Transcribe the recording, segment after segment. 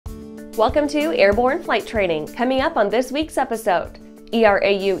Welcome to Airborne Flight Training. Coming up on this week's episode,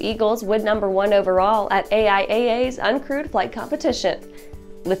 ERAU Eagles win #1 overall at AIAA's Uncrewed Flight Competition.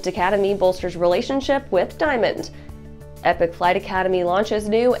 Lift Academy bolsters relationship with Diamond. Epic Flight Academy launches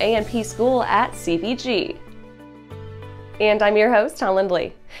new A&P school at CVG. And I'm your host, Holland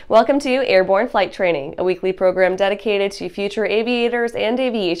Lee. Welcome to Airborne Flight Training, a weekly program dedicated to future aviators and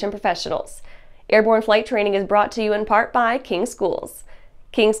aviation professionals. Airborne Flight Training is brought to you in part by King Schools.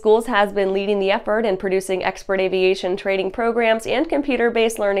 King Schools has been leading the effort in producing expert aviation training programs and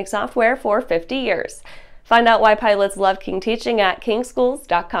computer-based learning software for 50 years. Find out why pilots love King teaching at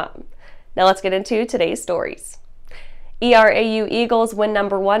kingschools.com. Now let's get into today's stories. ERAU Eagles win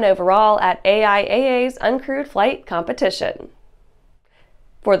 #1 overall at AIAA's Uncrewed Flight Competition.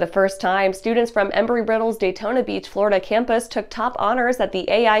 For the first time, students from Embry-Riddle's Daytona Beach, Florida campus took top honors at the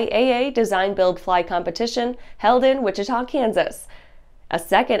AIAA Design Build Fly competition held in Wichita, Kansas. A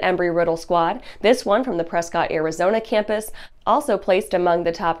second Embry-Riddle squad, this one from the Prescott, Arizona campus, also placed among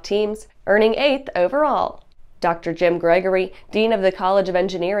the top teams, earning 8th overall. Dr. Jim Gregory, Dean of the College of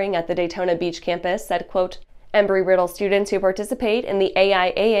Engineering at the Daytona Beach campus, said, quote, Embry-Riddle students who participate in the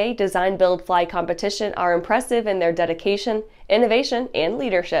AIAA Design Build Fly competition are impressive in their dedication, innovation, and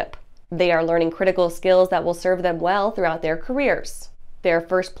leadership. They are learning critical skills that will serve them well throughout their careers. Their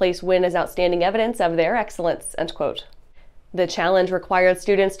first place win is outstanding evidence of their excellence, end quote. The challenge required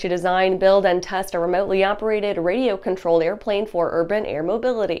students to design, build, and test a remotely operated radio-controlled airplane for urban air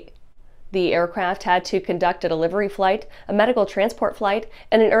mobility. The aircraft had to conduct a delivery flight, a medical transport flight,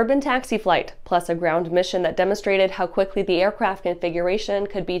 and an urban taxi flight, plus a ground mission that demonstrated how quickly the aircraft configuration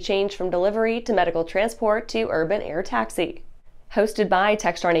could be changed from delivery to medical transport to urban air taxi. Hosted by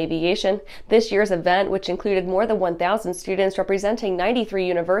Textron Aviation, this year's event, which included more than 1,000 students representing 93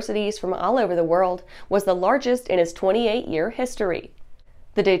 universities from all over the world, was the largest in its 28-year history.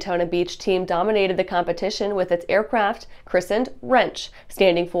 The Daytona Beach team dominated the competition with its aircraft, christened Wrench,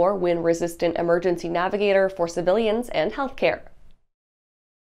 standing for Wind-Resistant Emergency Navigator for Civilians and Healthcare.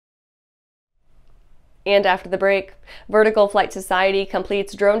 And after the break, Vertical Flight Society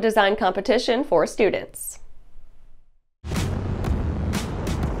completes drone design competition for students.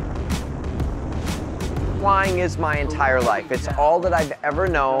 Flying is my entire life. It's all that I've ever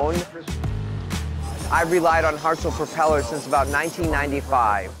known. I've relied on Hartzell propellers since about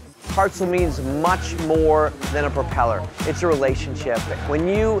 1995. Hartzell means much more than a propeller. It's a relationship. When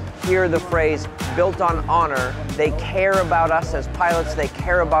you hear the phrase built on honor, they care about us as pilots, they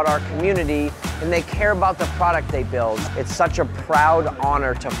care about our community, and they care about the product they build. It's such a proud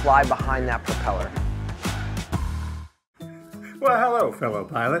honor to fly behind that propeller. Well, hello, fellow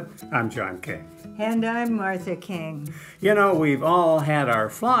pilot. I'm John King. And I'm Martha King. You know, we've all had our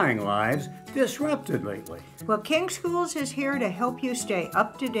flying lives disrupted lately. Well, King Schools is here to help you stay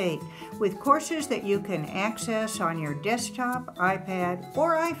up to date with courses that you can access on your desktop, iPad,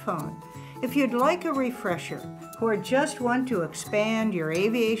 or iPhone. If you'd like a refresher or just want to expand your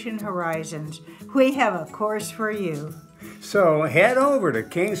aviation horizons, we have a course for you. So head over to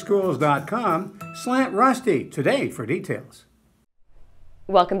kingschools.com/Rusty today for details.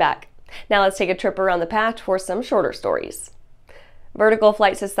 Welcome back. Now let's take a trip around the patch for some shorter stories. Vertical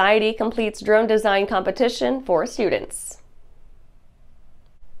Flight Society completes drone design competition for students.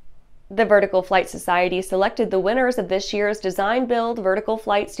 The Vertical Flight Society selected the winners of this year's Design Build Vertical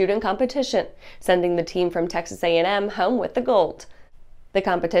Flight Student Competition, sending the team from Texas A&M home with the gold. The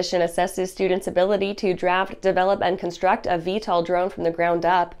competition assesses students' ability to draft, develop, and construct a VTOL drone from the ground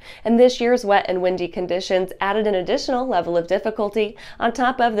up, and this year's wet and windy conditions added an additional level of difficulty on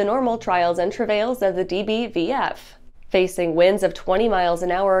top of the normal trials and travails of the DBVF. Facing winds of 20 miles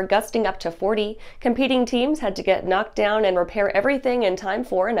an hour, gusting up to 40, competing teams had to get knocked down and repair everything in time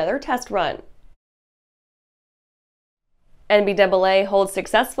for another test run. NBAA holds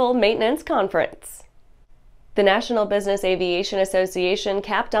successful maintenance conference. The National Business Aviation Association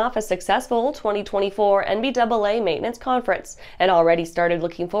capped off a successful 2024 NBAA Maintenance Conference and already started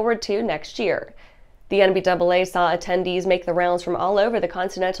looking forward to next year. The NBAA saw attendees make the rounds from all over the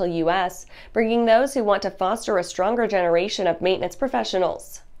continental U.S., bringing those who want to foster a stronger generation of maintenance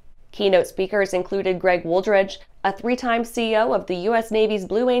professionals. Keynote speakers included Greg Wooldridge, a 3-time CEO of the U.S. Navy's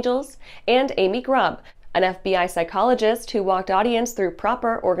Blue Angels, and Amy Grubb, an FBI psychologist who walked audience through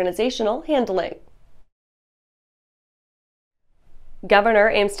proper organizational handling. Governor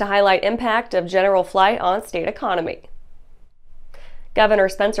aims to highlight impact of general flight on state economy. Governor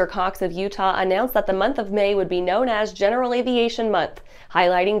Spencer Cox of Utah announced that the month of May would be known as General Aviation Month,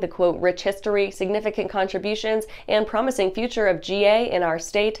 highlighting the, quote, rich history, significant contributions, and promising future of GA in our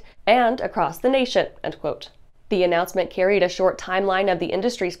state and across the nation, end quote. The announcement carried a short timeline of the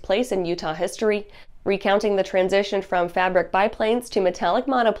industry's place in Utah history, recounting the transition from fabric biplanes to metallic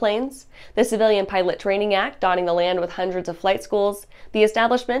monoplanes, the Civilian Pilot Training Act dotting the land with hundreds of flight schools, the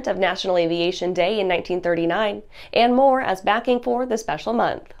establishment of National Aviation Day in 1939, and more as backing for the special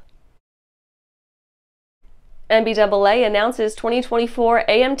month. NBAA announces 2024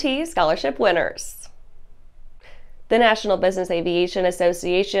 AMT scholarship winners. The National Business Aviation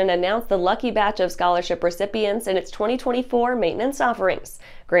Association announced the lucky batch of scholarship recipients in its 2024 maintenance offerings,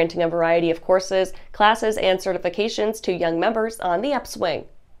 granting a variety of courses, classes, and certifications to young members on the upswing.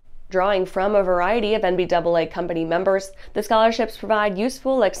 Drawing from a variety of NBAA company members, the scholarships provide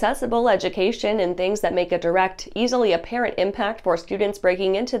useful, accessible education in things that make a direct, easily apparent impact for students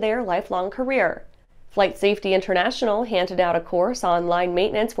breaking into their lifelong career. Flight Safety International handed out a course on line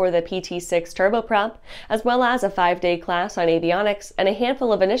maintenance for the PT-6 turboprop, as well as a 5-day class on avionics and a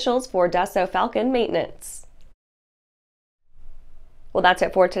handful of initials for Dassault Falcon maintenance. Well, that's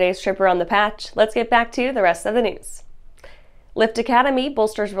it for today's trip around the patch. Let's get back to the rest of the news. Lift Academy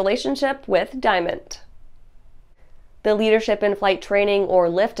bolsters relationship with Diamond. The Leadership in Flight Training, or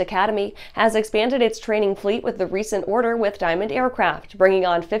Lift Academy, has expanded its training fleet with the recent order with Diamond Aircraft, bringing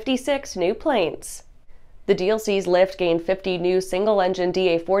on 56 new planes. The deal sees Lift gain 50 new single-engine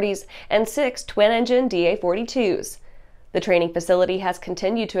DA-40s and 6 twin-engine DA-42s. The training facility has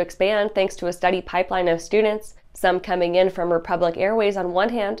continued to expand thanks to a steady pipeline of students, some coming in from Republic Airways on one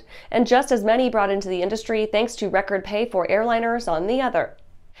hand, and just as many brought into the industry thanks to record pay for airliners on the other.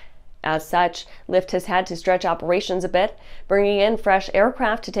 As such, Lift has had to stretch operations a bit, bringing in fresh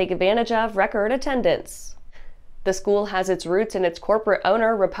aircraft to take advantage of record attendance. The school has its roots in its corporate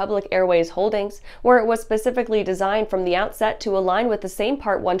owner, Republic Airways Holdings, where it was specifically designed from the outset to align with the same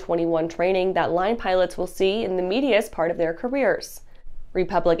Part 121 training that line pilots will see in the meatiest part of their careers.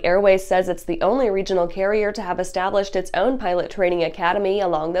 Republic Airways says it's the only regional carrier to have established its own pilot training academy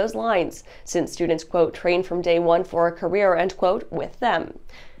along those lines, since students, quote, train from day one for a career, end quote, with them.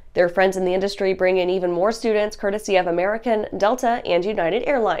 Their friends in the industry bring in even more students courtesy of American, Delta, and United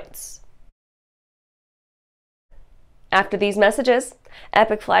Airlines. After these messages,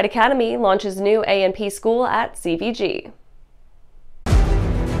 Epic Flight Academy launches new A&P school at CVG.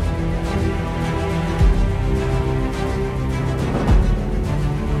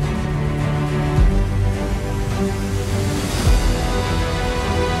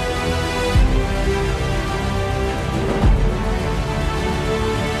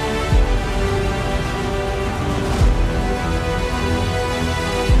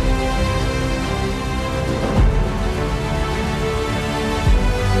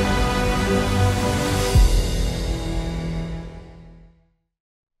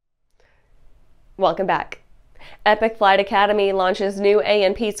 Welcome back. Epic Flight Academy launches new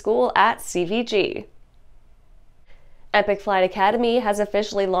A&P school at CVG. Epic Flight Academy has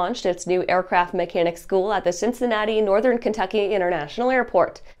officially launched its new aircraft mechanics school at the Cincinnati, Northern Kentucky International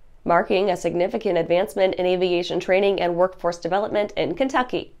Airport, marking a significant advancement in aviation training and workforce development in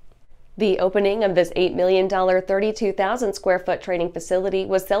Kentucky. The opening of this $8 million, 32,000 square foot training facility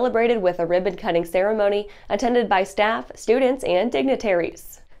was celebrated with a ribbon-cutting ceremony attended by staff, students, and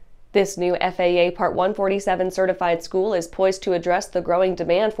dignitaries. This new FAA Part 147 certified school is poised to address the growing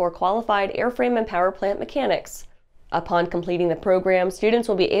demand for qualified airframe and power plant mechanics. Upon completing the program, students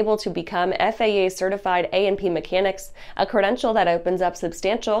will be able to become FAA certified A&P mechanics, a credential that opens up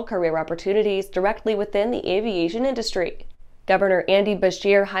substantial career opportunities directly within the aviation industry. Governor Andy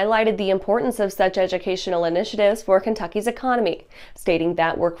Beshear highlighted the importance of such educational initiatives for Kentucky's economy, stating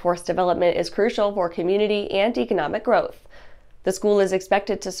that workforce development is crucial for community and economic growth. The school is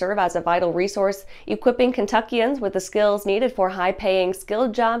expected to serve as a vital resource, equipping Kentuckians with the skills needed for high-paying,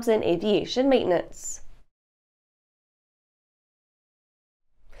 skilled jobs in aviation maintenance.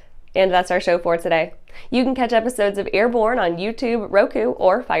 And that's our show for today. You can catch episodes of Airborne on YouTube, Roku,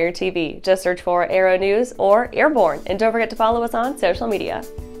 or Fire TV. Just search for Aero-News or Airborne, and don't forget to follow us on social media.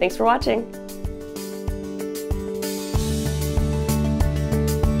 Thanks for watching.